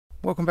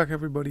Welcome back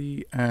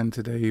everybody, and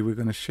today we're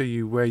going to show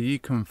you where you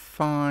can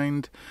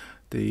find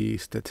the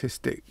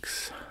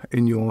statistics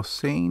in your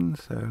scene,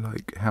 so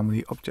like how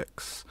many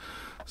objects.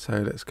 So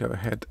let's go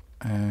ahead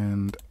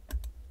and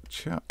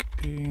chuck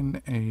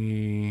in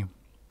a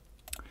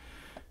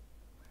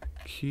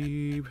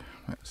cube.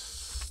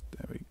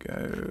 There we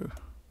go.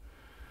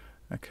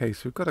 Okay,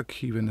 so we've got a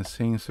cube in the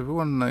scene, so we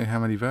want to know how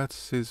many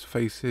vertices,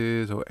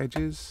 faces or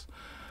edges.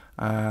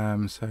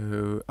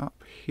 So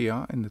up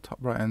here in the top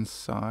right hand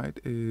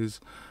side is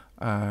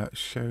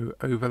show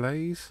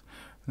overlays.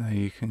 Now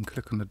you can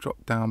click on the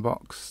drop down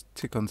box,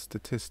 tick on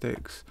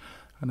statistics,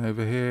 and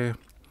over here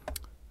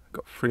I've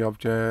got 3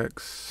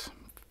 objects.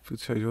 It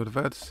shows you all the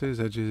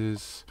vertices,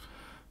 edges,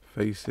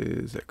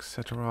 faces,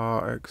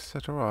 etc,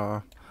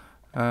 etc.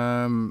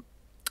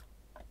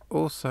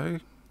 Also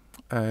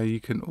you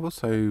can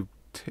also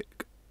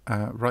tick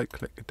right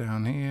click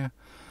down here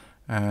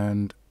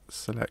and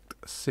select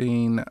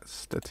scene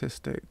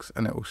statistics,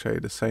 and it will show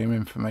you the same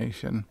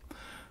information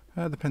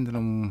depending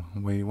on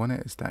where you want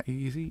it. It's that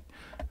easy.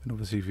 And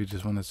obviously if you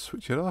just want to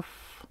switch it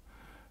off,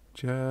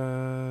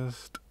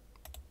 just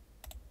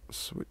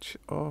switch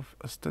off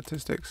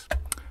statistics.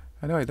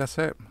 Anyway, that's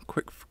it.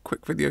 Quick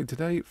video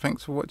today.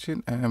 Thanks for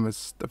watching, and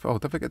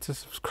don't forget to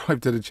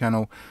subscribe to the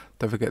channel.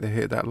 Don't forget to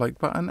hit that like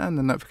button and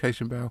the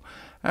notification bell,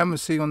 and we'll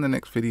see you on the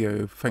next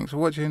video. Thanks for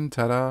watching.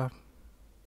 Ta-da.